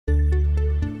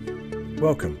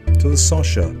Welcome to the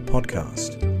Sasha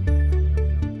podcast,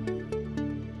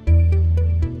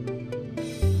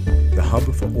 the hub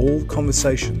for all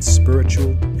conversations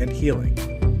spiritual and healing.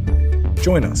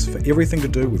 Join us for everything to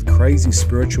do with crazy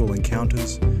spiritual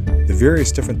encounters, the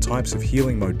various different types of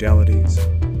healing modalities,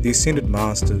 the ascended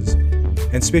masters,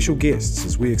 and special guests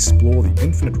as we explore the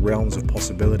infinite realms of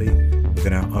possibility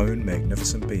within our own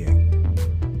magnificent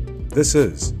being. This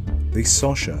is the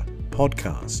Sasha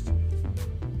podcast.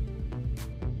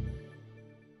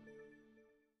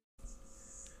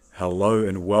 Hello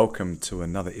and welcome to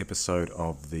another episode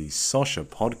of the Sasha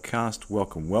podcast.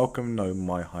 Welcome. No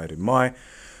mai, hi to mai.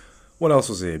 What else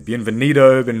was there?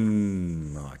 Bienvenido. I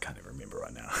can't even remember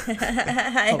right now.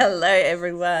 Hi, hello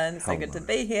everyone. So good to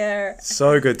be here.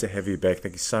 So good to have you back.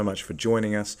 Thank you so much for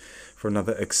joining us for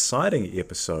another exciting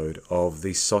episode of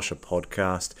the Sasha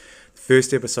podcast.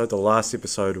 First episode, the last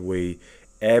episode we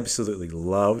absolutely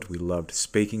loved. We loved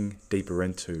speaking deeper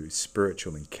into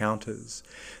spiritual encounters.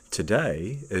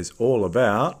 Today is all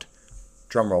about,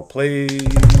 drumroll please,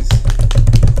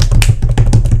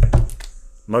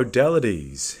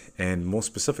 modalities. And more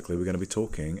specifically, we're going to be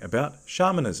talking about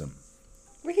shamanism.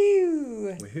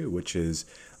 Woohoo! Which is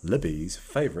Libby's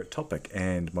favourite topic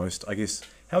and most, I guess,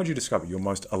 how would you describe it? Your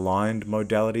most aligned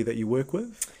modality that you work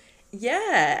with?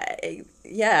 Yeah, I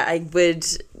would.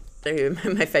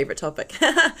 My favorite topic.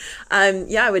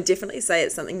 I would definitely say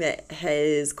it's something that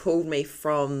has called me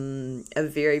from a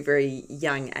very, very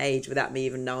young age without me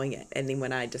even knowing it. And then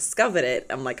when I discovered it,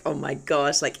 I'm like, oh my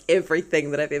gosh, like everything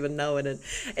that I've ever known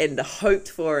and hoped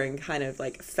for and kind of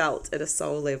like felt at a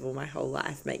soul level my whole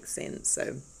life makes sense.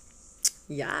 So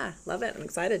yeah, love it. I'm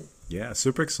excited. Yeah,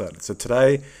 super excited. So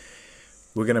today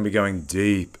we're going to be going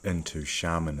deep into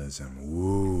shamanism.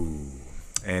 Woo.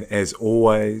 And as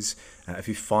always, if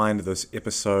you find this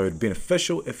episode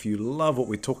beneficial, if you love what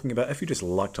we're talking about, if you just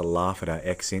like to laugh at our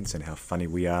accents and how funny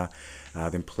we are,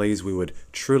 then please, we would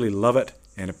truly love it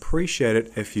and appreciate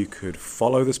it if you could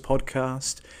follow this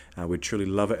podcast. We'd truly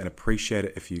love it and appreciate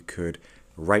it if you could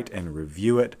rate and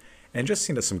review it and just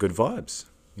send us some good vibes.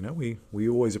 You know, we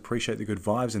always appreciate the good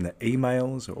vibes, and the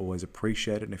emails are always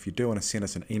appreciated. And if you do want to send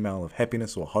us an email of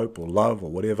happiness or hope or love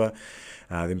or whatever,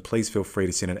 then please feel free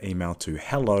to send an email to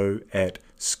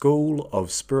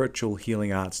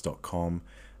hello@schoolofspiritualhealingarts.com.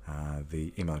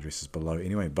 The email address is below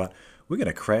anyway, but we're going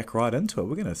to crack right into it.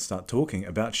 We're going to start talking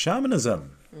about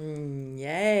shamanism.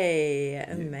 Yay,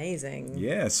 amazing.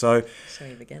 Yeah, so shall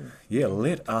we begin? Yeah,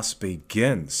 let us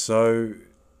begin. So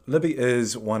Libby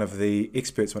is one of the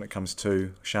experts when it comes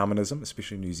to shamanism,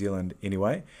 especially in New Zealand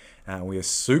anyway. We are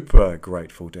super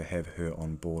grateful to have her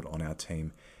on board on our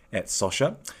team at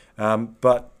Sasha.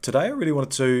 But today I really wanted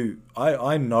to,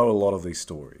 I know a lot of these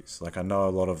stories. Like I know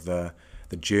a lot of the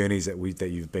journeys that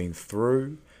you've been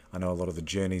through. I know a lot of the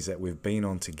journeys that we've been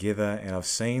on together, and I've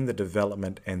seen the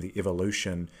development and the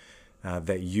evolution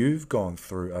that you've gone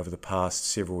through over the past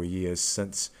several years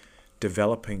since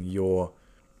developing your,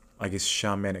 I guess,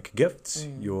 shamanic gifts.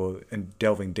 You're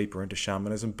delving deeper into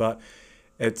shamanism, but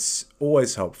it's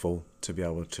always helpful to be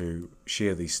able to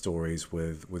share these stories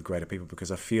with greater people,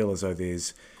 because I feel as though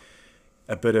there's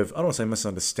a bit of, I don't want to say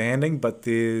misunderstanding, but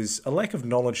there's a lack of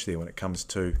knowledge there when it comes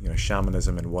to, you know,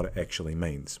 shamanism and what it actually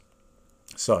means.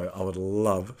 So I would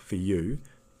love for you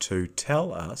to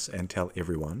tell us and tell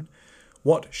everyone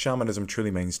what shamanism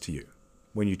truly means to you.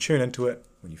 When you tune into it,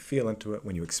 when you feel into it,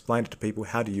 when you explain it to people,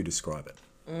 how do you describe it?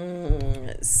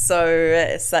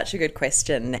 So such a good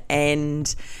question,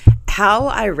 and how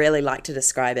I really like to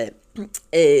describe it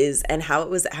is, and how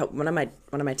one of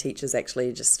my teachers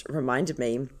actually just reminded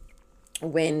me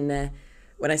when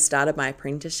I started my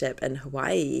apprenticeship in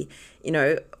Hawaii. You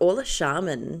know, all a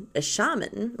shaman,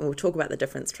 and we'll talk about the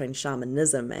difference between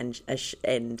shamanism and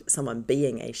someone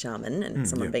being a shaman and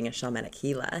someone being a shamanic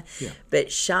healer. Yeah. But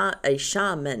a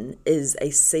shaman is a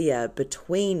seer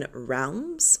between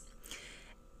realms,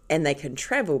 and they can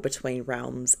travel between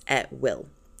realms at will.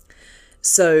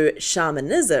 So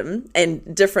shamanism, and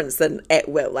difference than at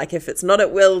will. Like if it's not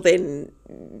at will, then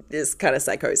there's kind of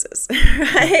psychosis,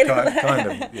 right? Kind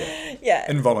of, yeah. Yeah.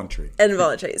 Involuntary.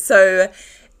 So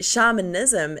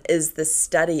shamanism is the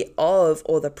study of,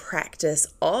 or the practice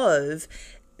of,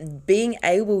 being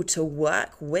able to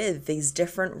work with these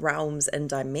different realms and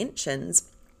dimensions.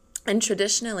 And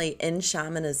traditionally in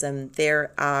shamanism,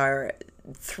 there are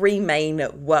three main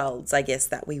worlds, I guess,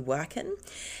 that we work in.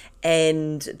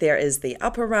 And there is the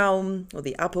upper realm, or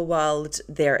the upper world.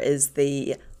 There is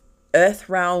the earth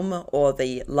realm, or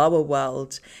the lower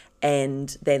world.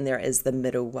 And then there is the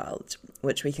middle world,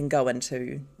 which we can go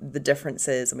into the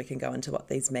differences and we can go into what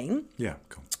these mean. Yeah,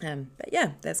 cool. But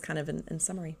yeah, that's kind of in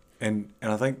summary. And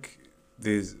I think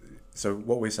so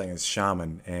what we're saying is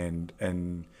shaman,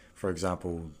 and for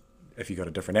example, if you got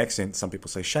a different accent, some people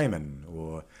say shaman,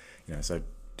 or so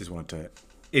just wanted to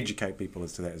educate people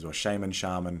as to that as well. Shaman,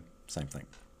 same thing.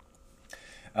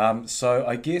 So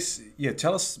I guess,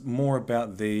 tell us more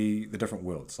about the different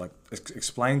worlds. Like,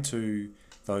 explain to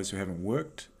those who haven't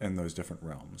worked in those different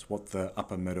realms what the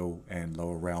upper, middle, and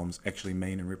lower realms actually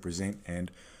mean and represent,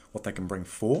 and what they can bring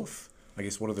forth. I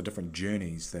guess, what are the different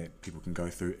journeys that people can go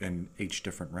through in each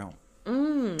different realm?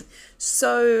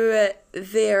 So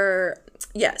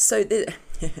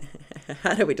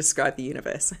how do we describe the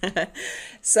universe?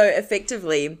 So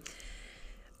effectively,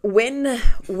 when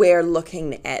we're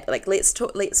looking at, like, let's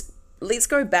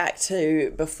go back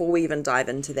to, before we even dive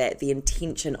into that, the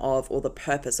intention of, or the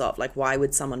purpose of, like, why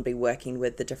would someone be working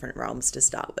with the different realms to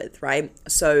start with, right?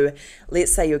 So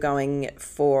let's say you're going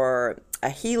for a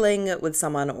healing with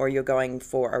someone, or you're going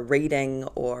for a reading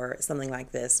or something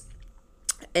like this.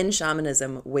 In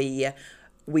shamanism, we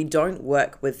don't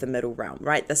work with the middle realm,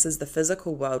 right? This is the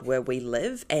physical world where we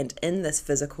live, and in this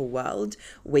physical world,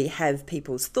 we have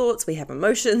people's thoughts, we have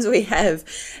emotions, we have,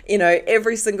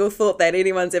 every single thought that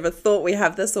anyone's ever thought. We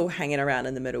have this all hanging around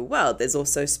in the middle world. There's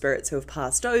also spirits who have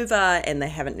passed over, and they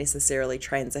haven't necessarily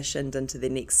transitioned into the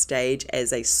next stage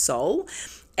as a soul.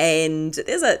 And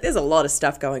there's a lot of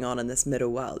stuff going on in this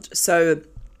middle world. So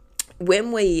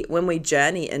when we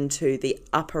journey into the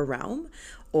upper realm,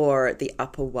 or the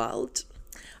upper world,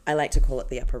 I like to call it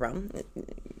the upper realm.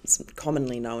 It's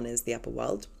commonly known as the upper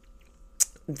world.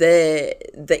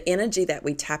 The energy that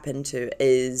we tap into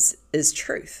is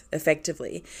truth,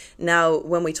 effectively. Now,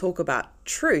 when we talk about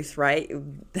truth, right,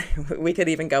 we could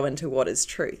even go into what is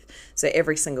truth. So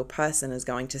every single person is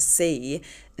going to see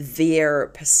their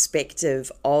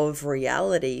perspective of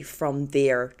reality from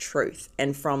their truth,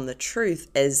 and from the truth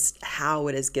is how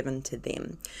it is given to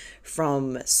them,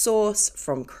 from source,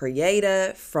 from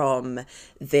creator, from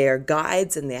their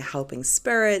guides and their helping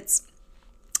spirits.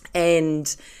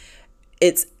 And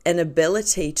it's an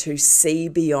ability to see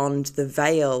beyond the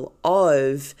veil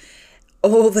of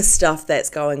all the stuff that's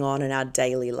going on in our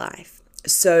daily life.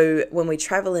 So when we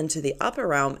travel into the upper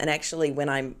realm, and actually when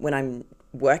I'm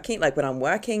working, like when I'm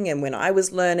working and when I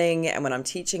was learning and when I'm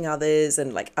teaching others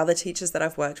and like other teachers that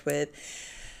I've worked with,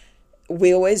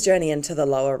 we always journey into the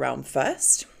lower realm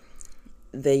first,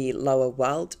 the lower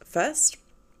world first.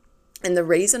 And the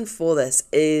reason for this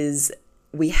is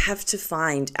we have to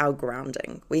find our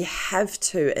grounding. We have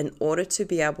to, in order to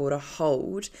be able to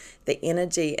hold the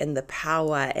energy and the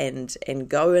power and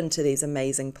go into these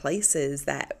amazing places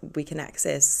that we can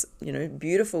access,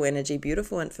 beautiful energy,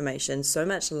 beautiful information, so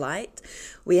much light.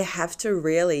 We have to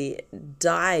really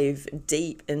dive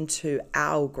deep into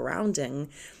our grounding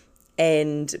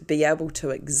and be able to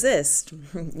exist,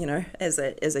 as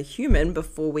a human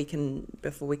before we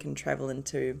can travel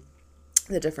into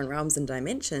the different realms and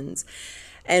dimensions.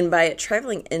 And by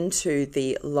traveling into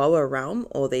the lower realm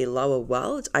or the lower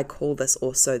world, I call this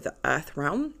also the earth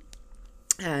realm,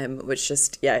 which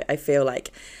I feel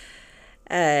like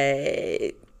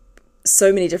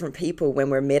so many different people, when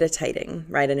we're meditating,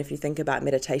 right? And if you think about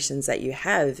meditations that you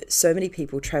have, so many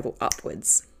people travel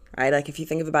upwards, right? Like if you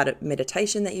think about a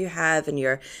meditation that you have and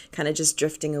you're kind of just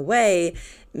drifting away,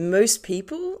 most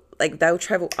people, like, they'll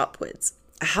travel upwards.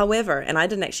 However, and I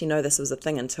didn't actually know this was a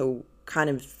thing until kind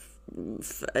of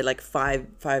like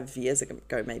five years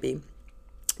ago, maybe,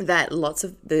 that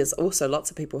there's also lots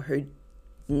of people who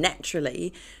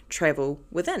naturally travel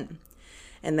within.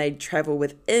 And they travel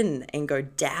within and go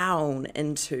down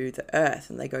into the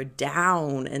earth, and they go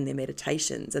down in their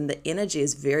meditations. And the energy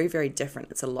is very, very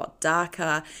different. It's a lot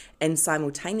darker, and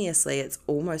simultaneously it's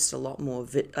almost a lot more,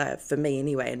 for me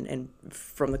anyway, and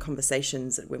from the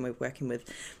conversations when we're working with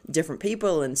different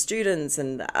people and students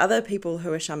and other people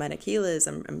who are shamanic healers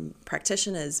and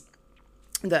practitioners,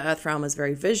 the earth realm is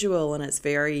very visual, and it's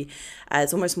very,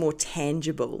 it's almost more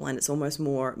tangible, and it's almost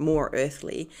more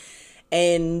earthly.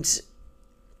 And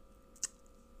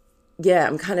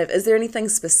yeah, is there anything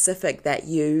specific that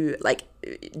you, like,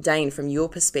 Dane, from your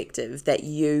perspective, that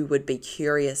you would be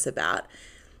curious about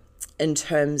in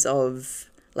terms of,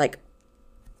 like,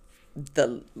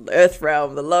 the earth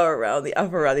realm, the lower realm, the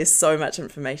upper realm? There's so much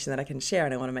information that I can share,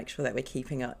 and I want to make sure that we're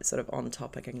keeping it sort of on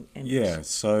topic. And yeah,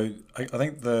 so I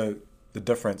think the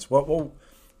difference,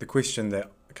 the question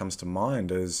that comes to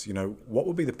mind is, what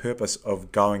would be the purpose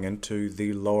of going into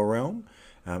the lower realm?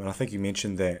 And I think you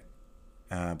mentioned that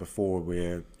before,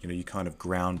 where you're kind of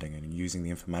grounding and using the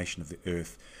information of the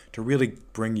earth to really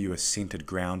bring you a centered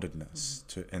groundedness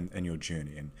in your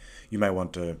journey. And you may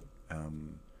want to,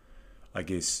 I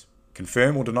guess,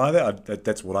 confirm or deny that.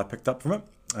 That's what I picked up from it.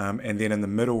 And then in the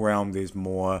middle realm, there's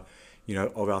more,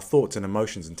 of our thoughts and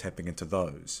emotions and tapping into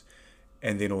those.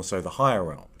 And then also the higher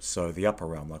realm, so the upper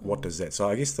realm. Like, what does that? So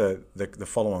I guess the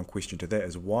follow-on question to that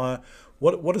is what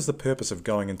is the purpose of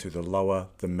going into the lower,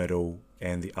 the middle,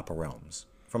 and the upper realms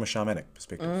from a shamanic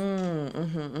perspective?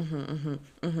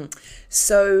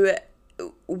 So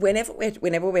whenever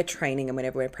we're training and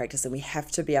whenever we're practicing, we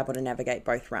have to be able to navigate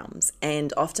both realms.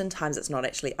 And oftentimes it's not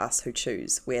actually us who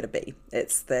choose where to be.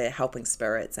 It's the helping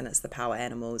spirits, and it's the power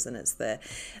animals, and it's the,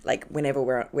 like,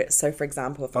 whenever so for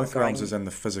example, if Both I'm realms is in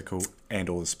the physical and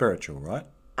or the spiritual, right?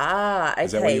 Okay.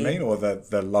 Is that what you mean, or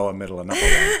the lower, middle, and upper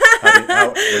realm?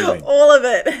 What do you mean? All of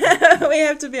it. We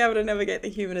have to be able to navigate the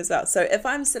human as well. So if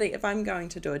I'm going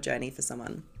to do a journey for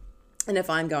someone, and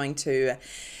if I'm going to,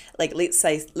 like, let's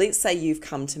say you've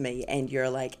come to me and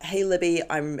you're like, hey, Libby,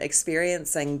 I'm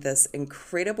experiencing this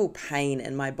incredible pain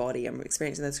in my body. I'm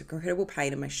experiencing this incredible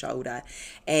pain in my shoulder.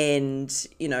 And,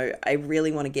 I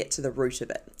really want to get to the root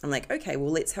of it. I'm like, okay,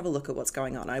 well, let's have a look at what's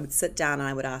going on. I would sit down and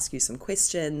I would ask you some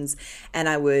questions, and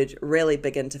I would really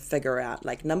begin to figure out,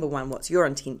 like, number one, what's your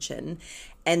intention?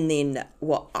 And then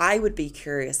what I would be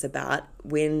curious about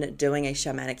when doing a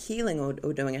shamanic healing or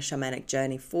doing a shamanic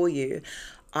journey for you,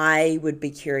 I would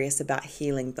be curious about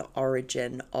healing the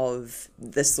origin of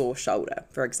the sore shoulder,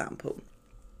 for example.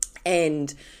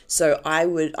 And so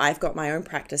I've got my own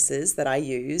practices that I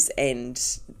use, and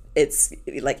it's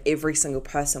like every single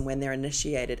person, when they're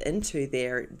initiated into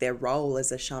their role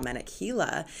as a shamanic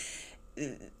healer,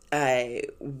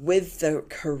 with the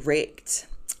correct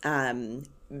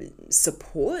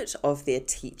support of their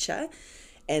teacher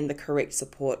and the correct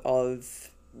support of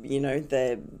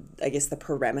the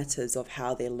parameters of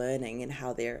how they're learning and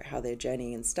how they're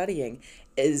journeying and studying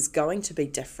is going to be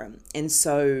different. And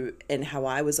so, and how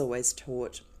I was always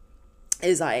taught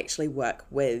is I actually work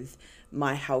with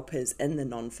my helpers in the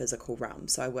non-physical realm.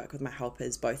 So I work with my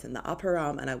helpers both in the upper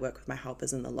realm, and I work with my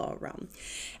helpers in the lower realm.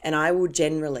 And I will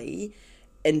generally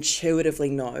intuitively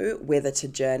know whether to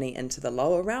journey into the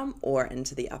lower realm or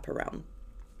into the upper realm.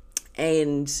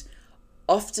 And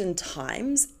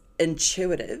oftentimes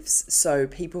intuitives, so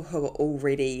people who are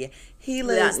already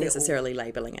healers, without necessarily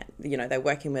labeling it, they're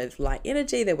working with light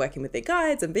energy, they're working with their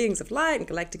guides and beings of light and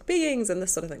galactic beings and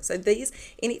this sort of thing. So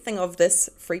anything of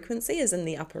this frequency is in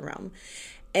the upper realm.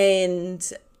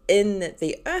 And in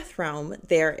the earth realm,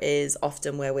 there is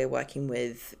often where we're working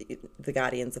with the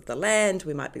guardians of the land.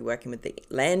 We might be working with the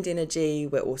land energy.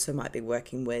 We also might be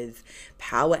working with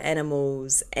power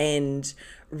animals, and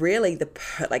really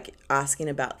asking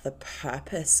about the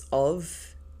purpose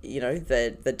of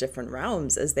the different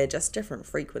realms is they're just different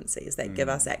frequencies that give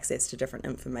us access to different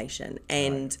information.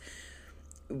 And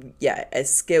a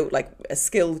skilled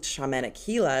shamanic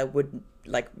healer would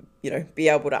be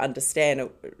able to understand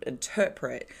or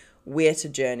interpret where to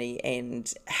journey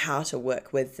and how to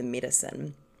work with the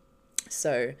medicine.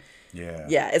 So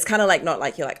it's kind of like, not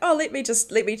like you're like, oh, let me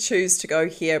choose to go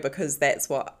here because that's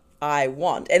what I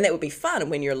want. And that would be fun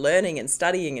when you're learning and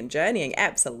studying and journeying.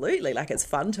 Absolutely. Like, it's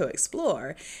fun to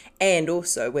explore. And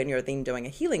also when you're then doing a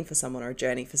healing for someone or a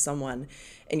journey for someone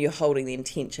and you're holding the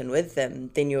intention with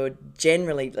them, then you're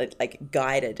generally like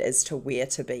guided as to where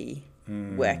to be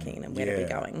working and where to be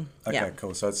going. Okay,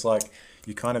 cool. So it's like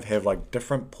you kind of have like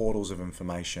different portals of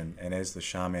information, and as the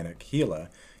shamanic healer,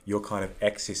 you're kind of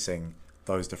accessing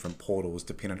those different portals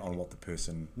dependent on what the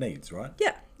person needs, right?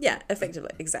 Yeah,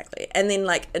 effectively, exactly. And then,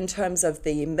 like, in terms of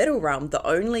the middle realm, the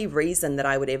only reason that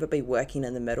I would ever be working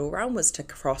in the middle realm was to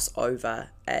cross over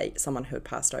someone who had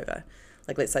passed over.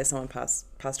 Like, let's say someone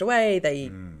passed away, they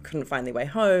couldn't find their way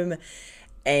home,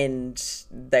 and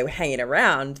they were hanging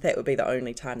around. That would be the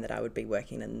only time that I would be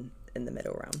working in the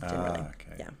middle realm, generally.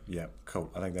 Okay. Yeah,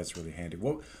 cool. I think that's really handy.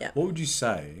 What would you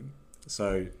say,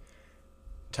 so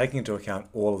taking into account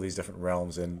all of these different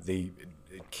realms and the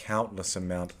countless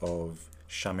amount of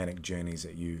shamanic journeys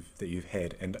that you've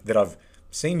had and that I've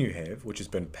seen you have, which has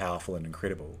been powerful and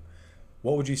incredible,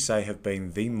 what would you say have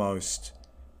been the most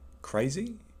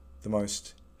crazy, the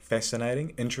most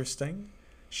fascinating, interesting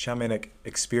shamanic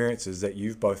experiences that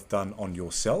you've both done on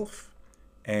yourself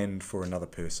and for another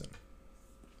person?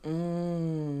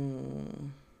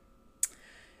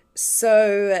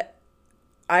 So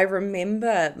I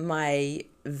remember my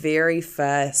very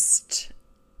first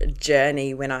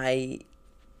journey when I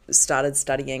started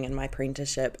studying in my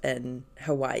apprenticeship in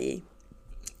Hawaii.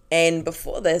 And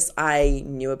before this, I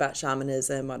knew about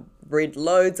shamanism. I'd read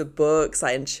loads of books.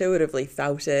 I intuitively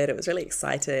felt it. It was really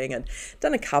exciting. I'd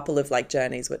done a couple of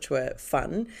journeys which were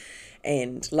fun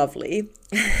and lovely.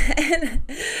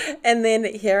 and then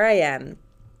here I am.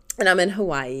 And I'm in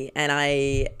Hawaii, and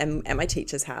I am at my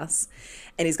teacher's house.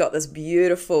 and he's got this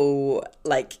beautiful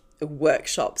like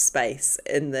workshop space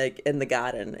in the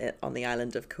garden on the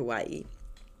island of Kauai.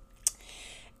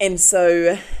 And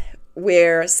so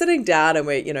we're sitting down and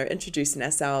we're, introducing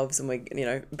ourselves, and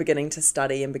we're, beginning to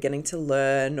study and beginning to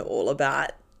learn all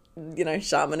about,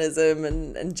 shamanism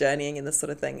and journeying and this sort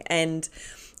of thing. And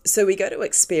so we go to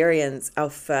experience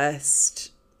our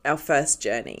first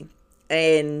journey,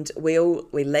 and we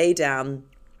lay down.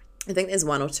 I think there's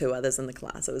one or two others in the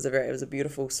class. It was a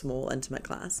beautiful, small, intimate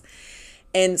class.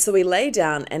 And so we lay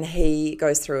down, and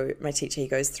my teacher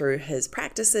goes through his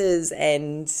practices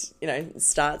and,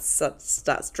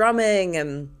 starts drumming.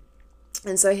 And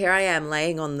so here I am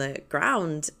laying on the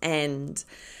ground and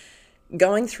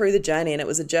going through the journey. And it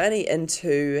was a journey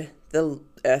into the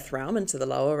earth realm, into the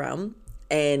lower realm.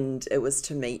 And it was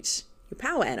to meet your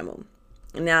power animal.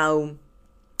 Now,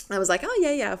 I was like, oh,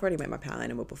 yeah, I've already met my power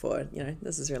animal before.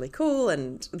 This is really cool,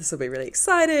 and this will be really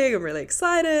exciting. I'm really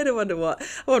excited. I wonder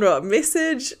what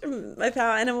message my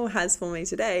power animal has for me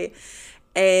today.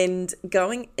 And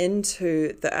going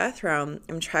into the earth realm,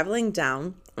 I'm traveling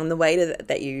down on the way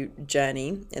that you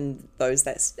journey, and those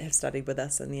that have studied with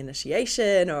us in the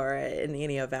initiation or in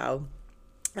any of our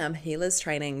healers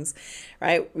trainings,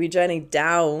 right? We journey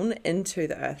down into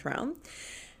the earth realm.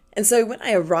 And so when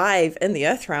I arrive in the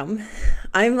earth realm,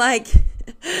 I'm like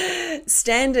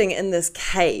standing in this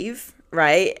cave,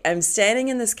 right? I'm standing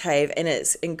in this cave and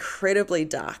it's incredibly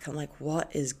dark. I'm like, what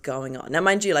is going on? Now,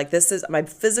 mind you, like my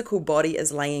physical body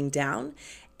is laying down,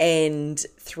 and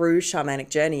through shamanic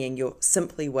journeying, you're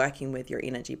simply working with your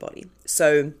energy body.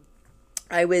 So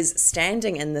I was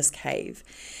standing in this cave.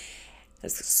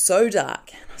 It's so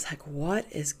dark. And I was like, what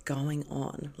is going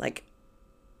on? Like,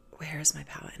 where is my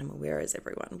power animal? Where is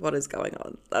everyone? What is going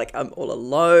on? Like, I'm all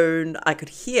alone. I could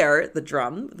hear the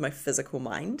drum with my physical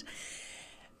mind,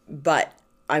 but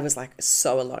I was like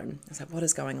so alone. I was like, what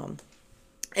is going on?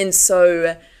 And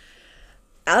so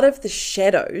out of the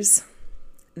shadows,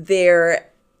 there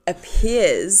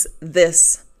appears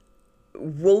this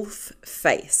wolf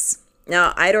face.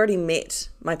 Now, I'd already met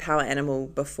my power animal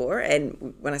before.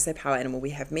 And when I say power animal,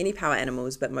 we have many power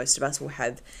animals, but most of us will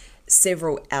have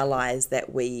several allies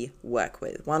that we work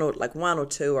with, one or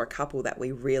two or a couple that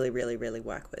we really, really, really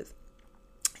work with.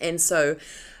 And so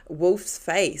Wolf's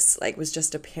face was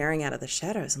just appearing out of the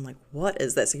shadows. I'm like, what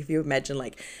is this? If you imagine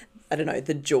I don't know,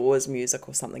 the Jaws music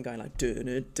or something going like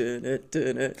dun dun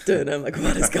dun dun. I'm like,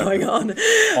 what is going on?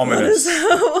 Ominous.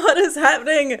 What is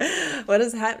happening? What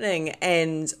is happening?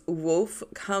 And Wolf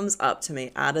comes up to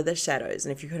me out of the shadows.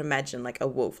 And if you could imagine a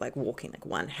wolf walking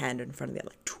one hand in front of the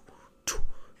other,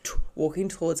 walking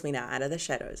towards me now out of the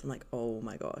shadows. I'm like, oh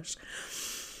my gosh.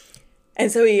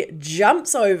 And so he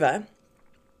jumps over,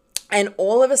 and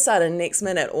all of a sudden, next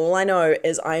minute, all I know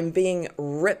is I'm being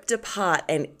ripped apart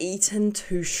and eaten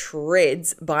to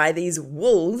shreds by these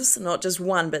wolves. Not just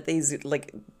one, but these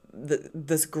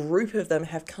this group of them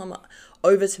have come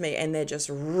over to me, and they're just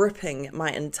ripping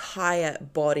my entire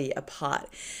body apart.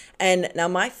 And now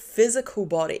my physical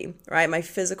body, right, my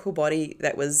physical body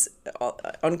that was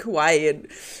on Kauai and,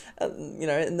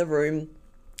 in the room,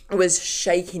 was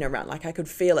shaking around. I could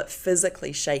feel it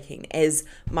physically shaking as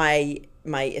my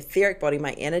etheric body,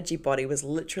 my energy body was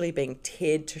literally being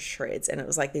teared to shreds. And it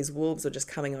was like these wolves were just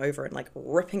coming over and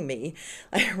ripping me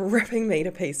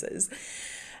to pieces.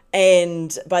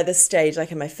 And by this stage,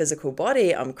 in my physical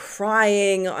body, I'm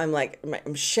crying,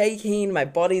 I'm shaking, my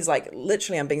body's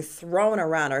literally, I'm being thrown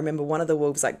around. I remember one of the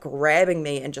wolves grabbing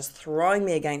me and just throwing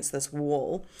me against this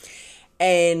wall.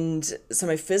 And so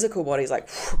my physical body's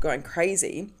going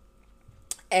crazy.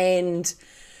 And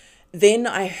then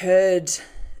I heard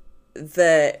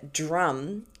the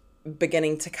drum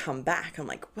beginning to come back. I'm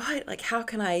like, what? How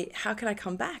can I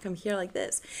come back? I'm here like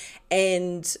this.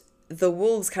 And the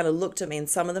wolves kind of looked at me, and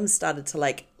some of them started to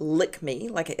lick me,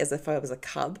 as if I was a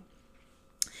cub.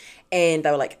 And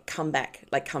they were come back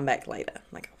later. I'm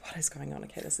like, what is going on?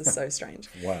 Okay, this is so strange.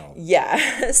 Wow.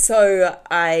 Yeah. So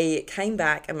I came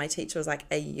back, and my teacher was like,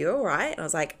 are you all right? And I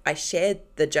was like, I shared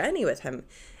the journey with him.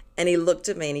 And he looked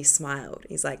at me and he smiled.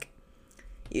 He's like,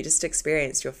 you just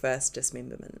experienced your first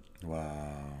dismemberment.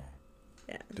 Wow.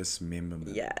 Yeah.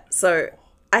 Dismemberment. Yeah. So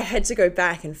I had to go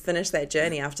back and finish that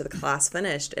journey after the class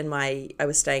finished. And I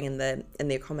was staying in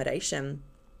the accommodation,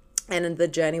 and the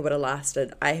journey would have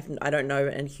lasted, I don't know,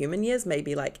 in human years,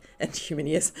 maybe in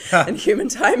human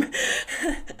time,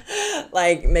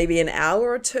 maybe an hour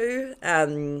or two,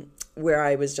 where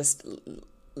I was just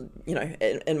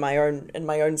in my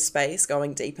own space,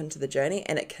 going deep into the journey,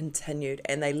 and it continued,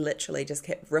 and they literally just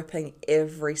kept ripping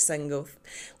every single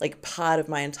like part of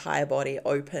my entire body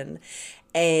open,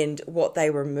 and what they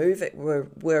were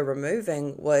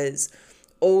removing was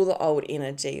all the old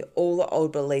energy, all the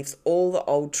old beliefs, all the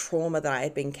old trauma that I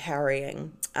had been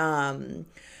carrying,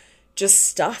 just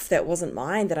stuff that wasn't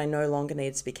mine that I no longer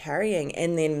needed to be carrying.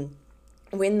 And then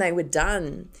when they were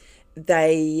done,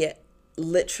 they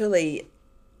literally,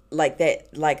 like they'd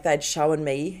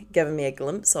given me a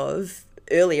glimpse of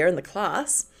earlier in the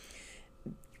class,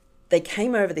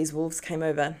 these wolves came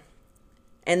over,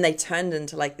 and they turned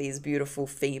into like these beautiful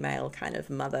female kind of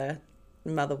mother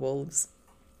wolves,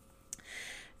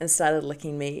 and started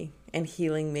licking me and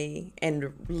healing me,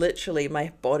 and literally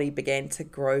my body began to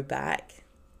grow back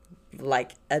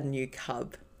like a new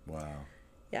cub. Wow.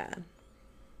 Yeah.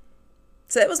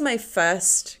 So that was my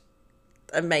first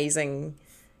amazing,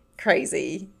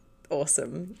 crazy,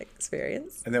 awesome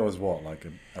experience. And that was what, like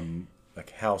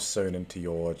how soon into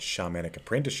your shamanic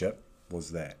apprenticeship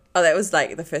was that? Oh, that was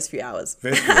like the first few hours.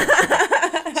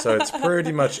 So it's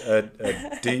pretty much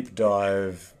a deep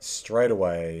dive straight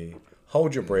away.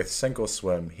 Hold your breath, sink or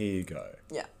swim. Here you go.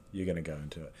 Yeah. You're going to go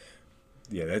into it.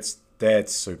 Yeah,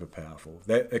 that's super powerful.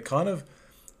 It kind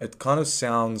of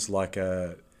sounds like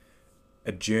a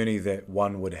journey that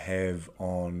one would have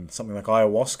on something like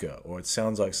ayahuasca, or it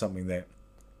sounds like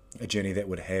a journey that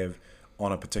would have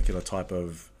on a particular type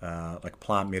of like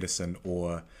plant medicine,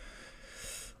 or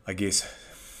I guess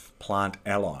plant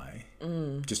ally,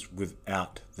 just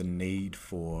without the need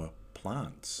for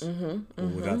plants, or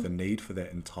without the need for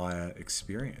that entire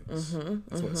experience.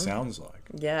 That's what it sounds like.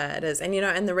 Yeah, it is. And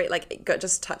and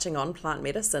just touching on plant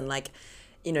medicine,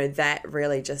 that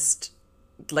really just,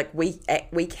 like, we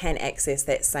can access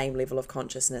that same level of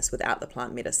consciousness without the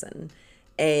plant medicine.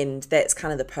 And that's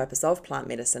kind of the purpose of plant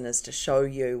medicine, is to show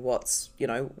you what's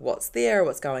there,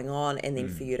 what's going on, and then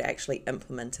for you to actually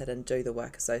implement it and do the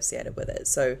work associated with it.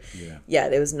 So yeah,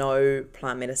 there was no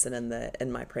plant medicine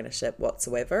in my apprenticeship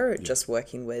whatsoever, just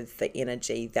working with the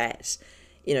energy that,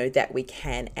 that we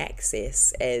can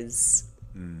access as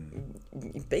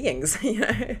beings,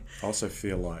 I also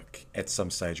feel like at some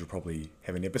stage we'll probably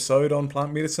have an episode on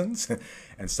plant medicines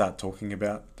and start talking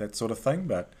about that sort of thing,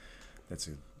 but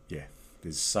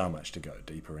there's so much to go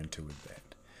deeper into with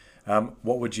that.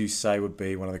 What would you say would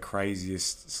be one of the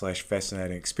craziest /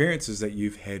 fascinating experiences that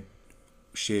you've had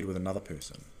shared with another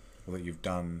person, or that you've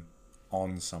done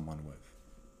on someone with?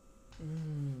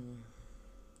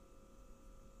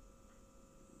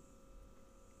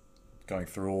 Going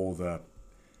through all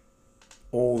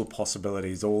the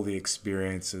possibilities, all the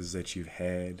experiences that you've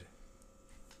had.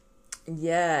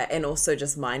 Yeah, and also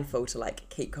just mindful to like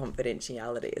keep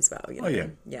confidentiality as well. Yeah.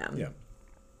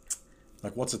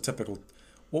 Like what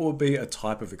would be a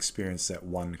type of experience that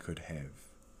one could have?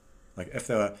 Like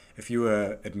if you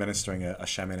were administering a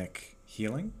shamanic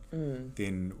healing,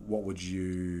 then what would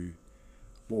be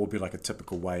like a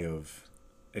typical way of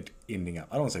it ending up?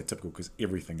 I don't want to say typical, because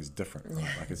everything is different,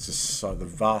 right? Like it's just so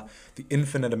the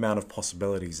infinite amount of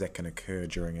possibilities that can occur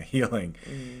during a healing.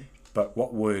 But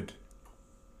what would,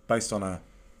 based on a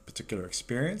particular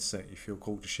experience that you feel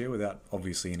called to share, without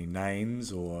obviously any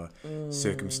names or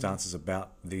circumstances about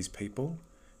these people,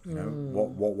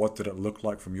 what did it look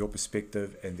like from your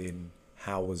perspective, and then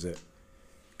how was it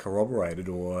corroborated,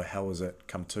 or how was it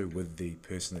come to with the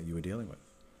person that you were dealing with?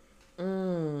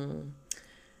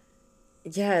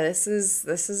 Yeah, this is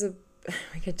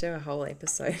we could do a whole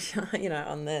episode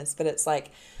on this, but it's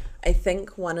like, I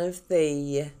think one of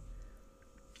the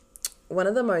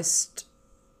most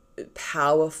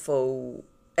powerful,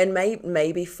 and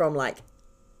maybe from like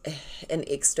an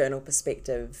external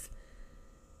perspective,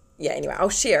 anyway, I'll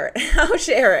share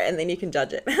it and then you can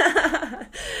judge it.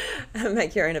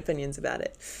 Make your own opinions about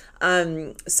it.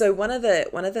 So one of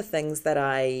the things that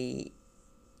I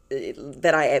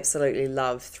absolutely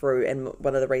love through, and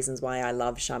one of the reasons why I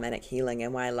love shamanic healing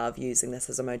and why I love using this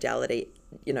as a modality,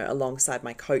 alongside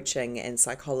my coaching and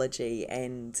psychology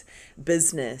and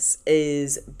business,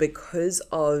 is because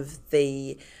of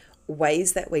the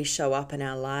ways that we show up in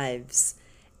our lives.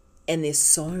 And there's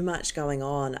so much going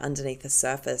on underneath the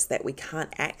surface that we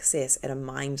can't access at a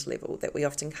mind level, that we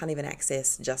often can't even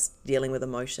access just dealing with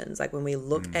emotions. Like when we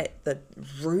look at the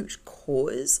root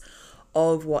cause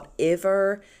of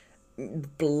whatever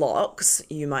blocks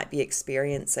you might be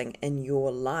experiencing in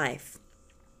your life,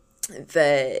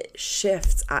 the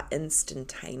shifts are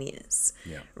instantaneous,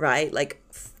 right? Like,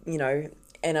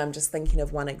 and I'm just thinking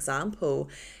of one example,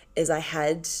 is I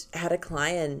had a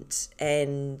client,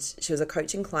 and she was a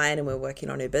coaching client, and we're working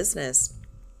on her business,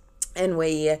 and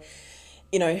we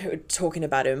talking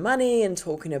about her money and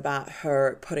talking about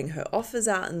her putting her offers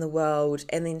out in the world.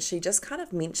 And then she just kind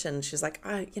of mentioned, she's like,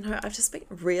 I've just been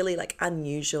really like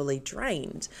unusually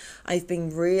drained. I've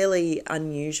been really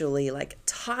unusually like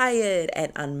tired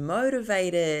and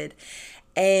unmotivated.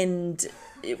 And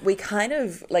we kind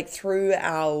of like through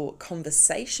our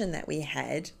conversation that we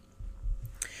had,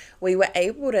 we were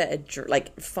able to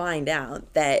like find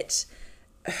out that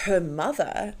her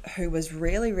mother, who was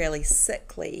really, really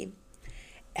sickly,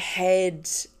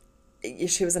 she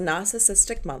was a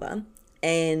narcissistic mother,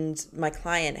 and my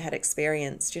client had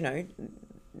experienced, the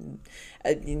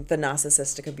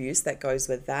narcissistic abuse that goes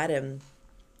with that. And,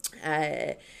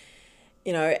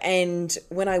 and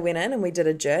when I went in and we did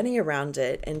a journey around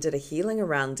it and did a healing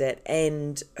around it,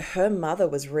 and her mother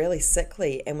was really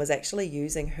sickly and was actually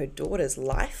using her daughter's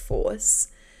life force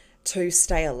to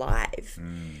stay alive.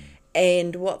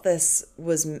 And how this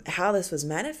was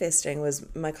manifesting was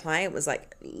my client was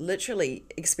like literally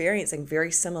experiencing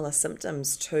very similar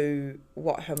symptoms to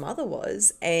what her mother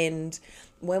was. And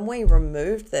when we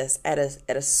removed this at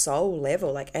a soul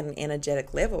level, like an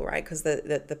energetic level, right? Because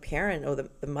the parent or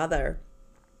the mother,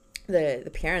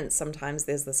 the parents, sometimes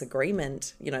there's this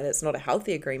agreement, that's not a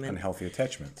healthy agreement. Unhealthy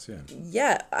attachments, yeah.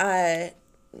 Yeah.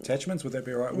 Attachments, would that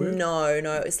be the right word? No,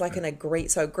 it's like an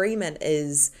agreement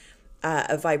is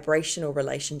a vibrational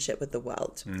relationship with the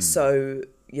world. So,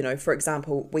 for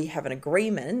example, we have an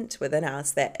agreement within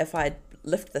us that if I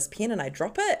lift this pen and I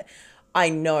drop it, I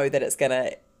know that it's going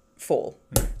to fall,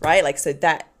 right? Like, so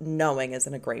that knowing is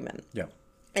an agreement. Yeah.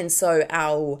 And so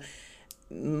our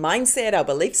mindset, our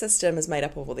belief system is made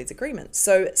up of all these agreements.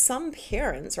 So some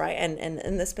parents, right, and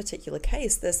in this particular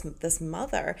case, this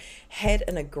mother had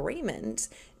an agreement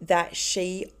that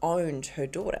she owned her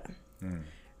daughter.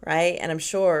 Right? And I'm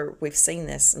sure we've seen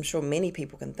this. I'm sure many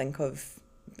people can think of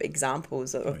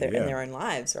examples in their own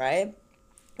lives, right?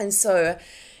 And so,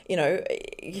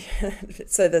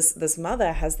 so this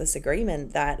mother has this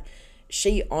agreement that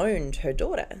she owned her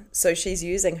daughter. So she's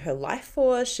using her life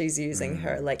force, she's using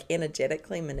her like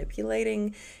energetically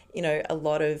manipulating, a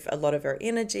lot of her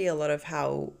energy, a lot of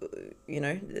how,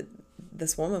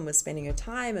 this woman was spending her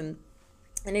time. And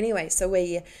anyway, so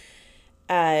we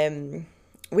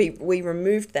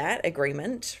removed that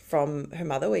agreement from her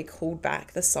mother. We called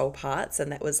back the soul parts,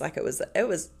 and that was like it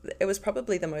was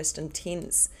probably the most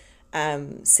intense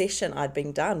session I'd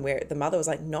been done, where the mother was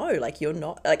like, no, like you're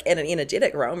not, like in an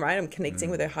energetic realm, right? I'm connecting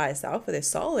with her higher self, with her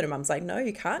soul, and her mum's like, no,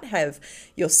 you can't have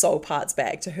your soul parts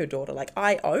back to her daughter. Like,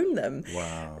 I own them.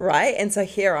 Wow. Right? And so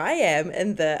here I am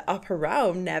in the upper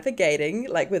realm navigating,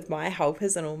 like with my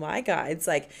helpers and all my guides,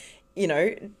 like,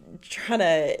 trying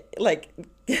to like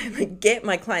get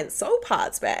my client's soul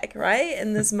parts back, right?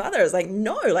 And this mother is like,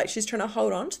 no, like she's trying to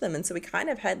hold on to them. And so we kind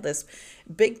of had this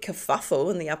big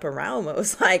kerfuffle in the upper realm. It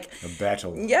was like a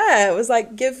battle. Yeah, it was like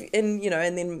and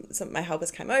then my helpers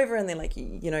came over and they're like,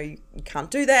 you can't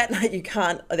do that. Like you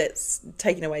can't, that's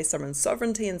taking away someone's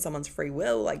sovereignty and someone's free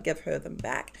will, like give her them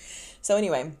back. So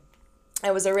anyway,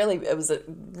 it was a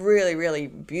really, really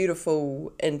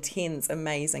beautiful, intense,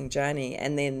 amazing journey.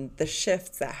 And then the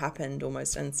shifts that happened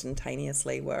almost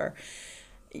instantaneously were,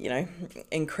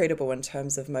 incredible in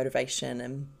terms of motivation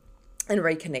and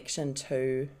reconnection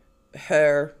to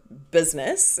her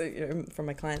business, from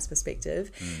my client's perspective.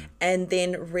 And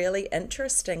then really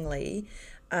interestingly,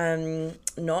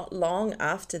 not long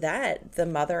after that, the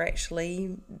mother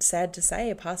actually, sad to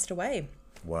say, passed away.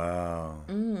 Wow.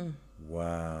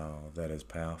 Wow, that is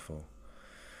powerful.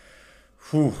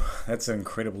 Whew, that's an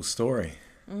incredible story.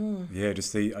 Yeah,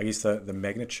 just the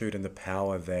magnitude and the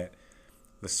power that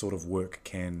this sort of work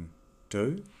can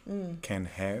do, can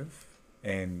have,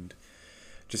 and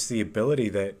just the ability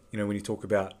that, when you talk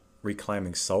about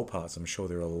reclaiming soul parts, I'm sure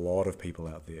there are a lot of people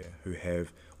out there who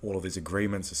have all of these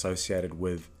agreements associated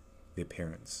with their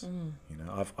parents.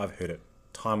 I've heard it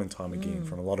time and time again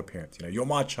from a lot of parents. You're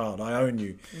my child, I own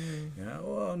you.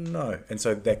 Well, no. And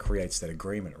so that creates that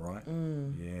agreement, right?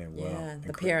 Yeah, wow. Yeah,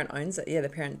 the parent owns it. Yeah, the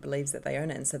parent believes that they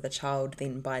own it. And so the child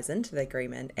then buys into the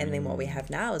agreement. And then what we have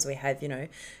now is we have,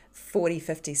 40,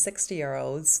 50,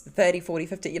 60-year-olds, 30, 40,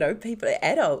 50, people,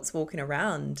 adults walking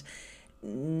around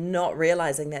not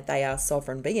realizing that they are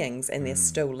sovereign beings, and they're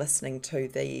still listening to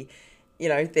the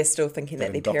they're still thinking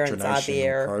that their parents are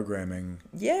there. Programming.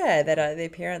 Yeah, that their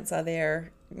parents are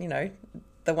there,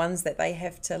 the ones that they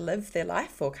have to live their life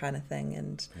for, kind of thing.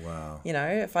 And, wow.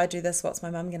 If I do this, what's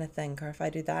my mum going to think? Or if I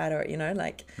do that, or,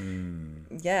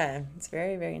 yeah, it's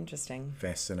very, very interesting.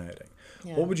 Fascinating.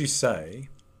 Yeah. What would you say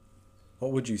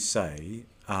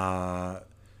are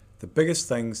the biggest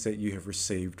things that you have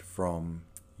received from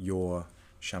your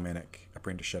shamanic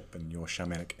apprenticeship and your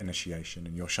shamanic initiation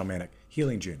and your shamanic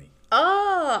healing journey?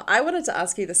 Oh, I wanted to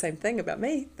ask you the same thing about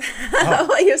me.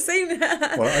 What you've seen.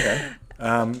 Well, okay.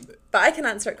 But I can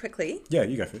answer it quickly. Yeah,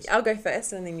 you go first. I'll go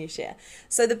first and then you share.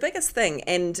 So the biggest thing,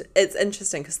 and it's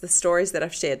interesting because the stories that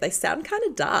I've shared, they sound kind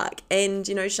of dark. And,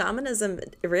 shamanism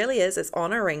really is, it's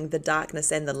honoring the darkness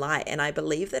and the light. And I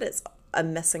believe that it's a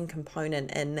missing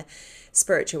component in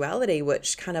spirituality,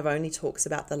 which kind of only talks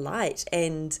about the light.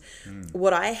 And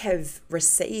what I have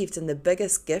received, and the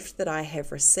biggest gift that I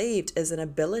have received, is an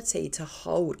ability to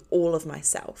hold all of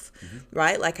myself,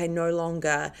 right? Like I no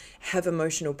longer have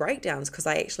emotional breakdowns because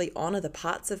I actually honor the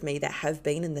parts of me that have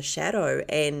been in the shadow.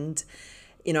 And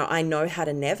I know how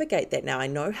to navigate that now. I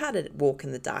know how to walk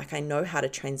in the dark. I know how to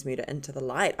transmute it into the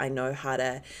light. I know how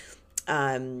to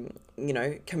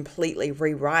completely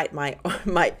rewrite my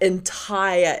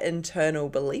entire internal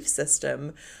belief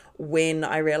system when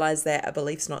I realize that a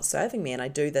belief's not serving me. And I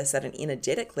do this at an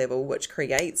energetic level, which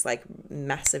creates like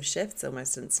massive shifts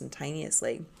almost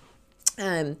instantaneously.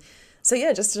 So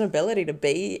yeah, just an ability to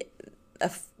be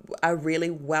a really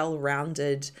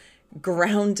well-rounded,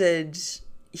 grounded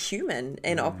human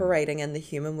and operating in the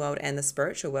human world and the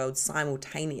spiritual world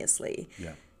simultaneously.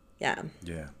 Yeah.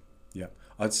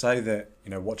 I'd say that,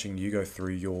 watching you go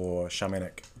through your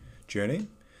shamanic journey,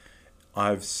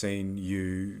 I've seen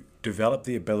you develop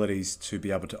the abilities to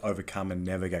be able to overcome and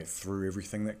navigate through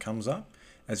everything that comes up,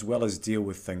 as well as deal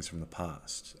with things from the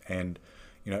past. And,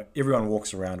 everyone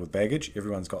walks around with baggage.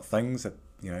 Everyone's got things that,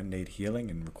 need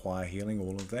healing and require healing,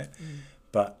 all of that.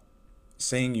 But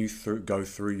seeing you go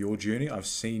through your journey, I've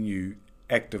seen you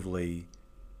actively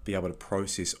be able to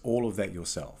process all of that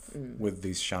yourself with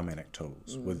these shamanic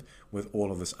tools, with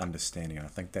all of this understanding. And I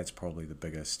think that's probably the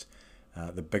biggest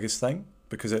thing,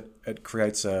 because it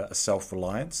creates a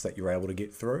self-reliance that you're able to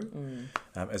get through,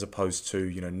 as opposed to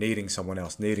needing someone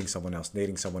else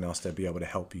to be able to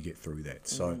help you get through that.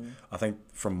 So I think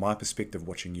from my perspective,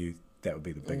 watching you, that would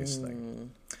be the biggest thing.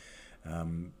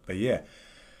 But yeah,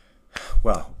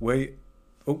 well,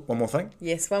 one more thing.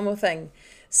 Yes, one more thing.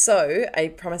 So I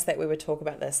promised that we would talk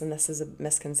about this, and this is a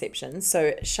misconception.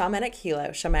 So shamanic healer,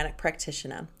 shamanic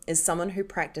practitioner is someone who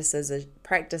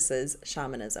practices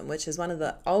shamanism, which is one of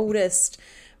the oldest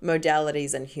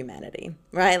modalities in humanity,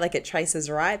 right? Like it traces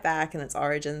right back, and its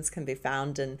origins can be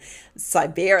found in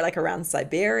Siberia, like around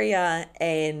Siberia,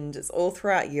 and it's all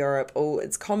throughout Europe.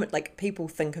 It's common, like people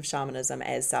think of shamanism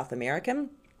as South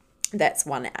American. That's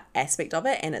one aspect of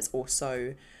it, and it's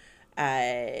also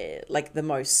like the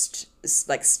most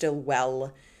still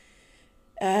well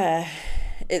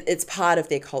it's part of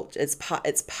their culture. It's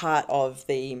part of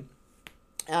the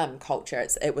culture.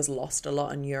 It was lost a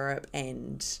lot in Europe,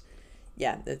 and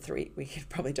yeah, we could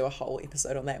probably do a whole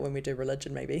episode on that when we do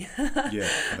religion, maybe. Yeah,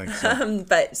 I think so.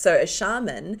 But so a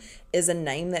shaman is a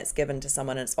name that's given to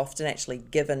someone, and it's often actually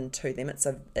given to them. It's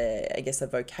a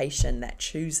vocation that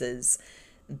chooses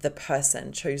the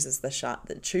person, chooses the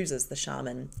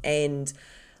shaman. And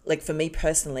like for me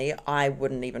personally, I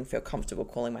wouldn't even feel comfortable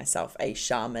calling myself a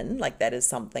shaman. Like that is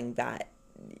something that,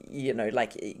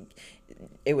 like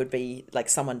it would be like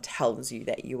someone tells you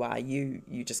that you are, you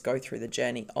just go through the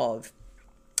journey of.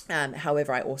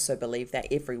 However, I also believe that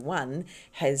everyone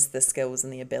has the skills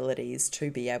and the abilities to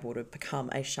be able to become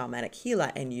a shamanic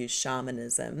healer and use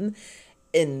shamanism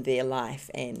in their life,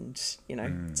 and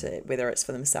to whether it's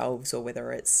for themselves or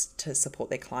whether it's to support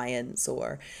their clients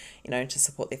or to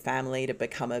support their family, to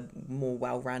become a more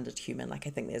well-rounded human. Like I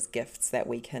think there's gifts that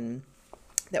we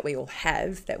all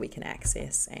have that we can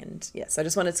access. And so I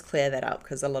just wanted to clear that up,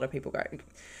 because a lot of people go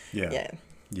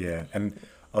yeah. And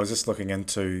I was just looking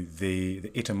into the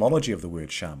etymology of the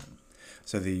word shaman.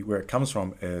 So where it comes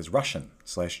from is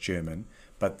Russian/German,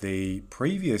 but the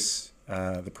previous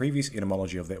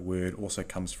etymology of that word also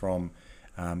comes from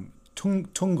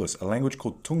Tungus, a language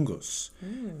called Tungus,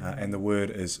 and the word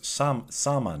is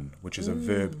saman, which is a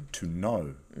verb to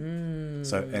know.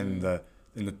 So in the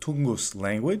Tungus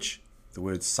language, the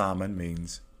word saman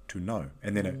means to know,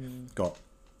 and then it got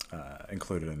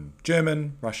included in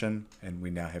German, Russian, and we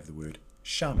now have the word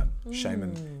shaman,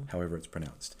 however it's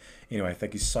pronounced. Anyway,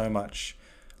 thank you so much,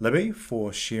 Libby,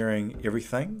 for sharing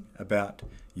everything about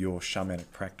your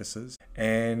shamanic practices.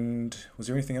 And was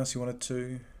there anything else you wanted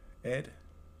to add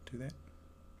to that?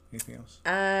 Anything else?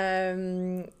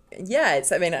 The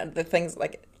things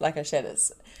like I said,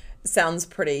 it sounds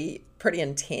pretty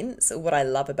intense. What I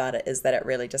love about it is that it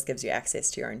really just gives you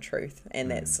access to your own truth, and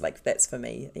that's for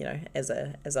me, as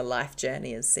a life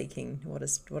journey, is seeking what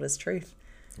is truth.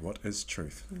 What is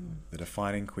truth? The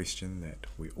defining question that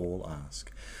we all ask.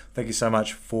 Thank you so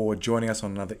much for joining us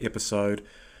on another episode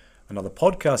another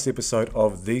podcast episode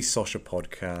of the Sasha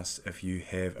Podcast. If you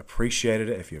have appreciated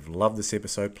it, if you've loved this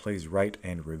episode, please rate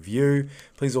and review.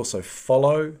 Please also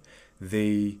follow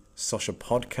the Sasha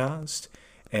Podcast.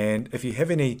 And if you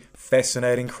have any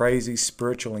fascinating, crazy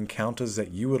spiritual encounters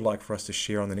that you would like for us to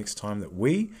share on the next time that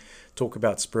we talk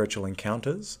about spiritual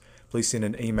encounters, please send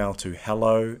an email to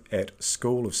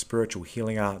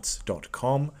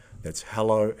hello@schoolofspiritualhealingarts.com. That's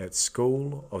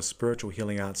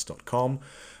hello@schoolofspiritualhealingarts.com.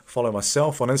 Follow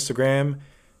myself on Instagram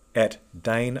at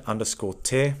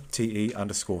Dane_te,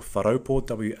 TE_Wharaupo,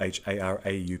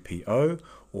 WHARAUPO,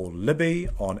 or Libby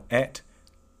on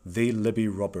 @the Libby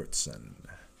Robertson.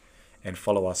 And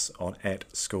follow us on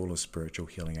 @School of Spiritual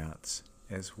Healing Arts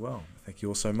as well. Thank you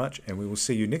all so much, and we will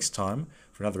see you next time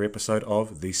for another episode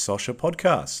of the Sasha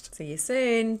Podcast. See you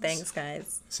soon. Thanks,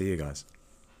 guys. See you guys.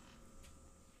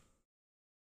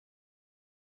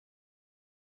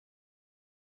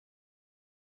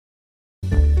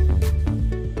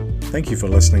 Thank you for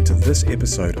listening to this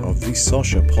episode of the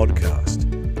Sasha Podcast.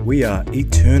 We are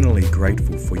eternally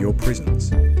grateful for your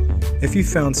presence. If you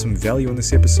found some value in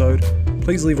this episode,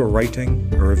 please leave a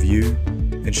rating, a review,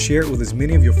 and share it with as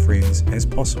many of your friends as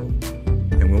possible.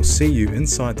 And we'll see you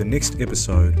inside the next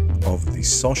episode of the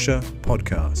Sasha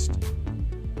Podcast.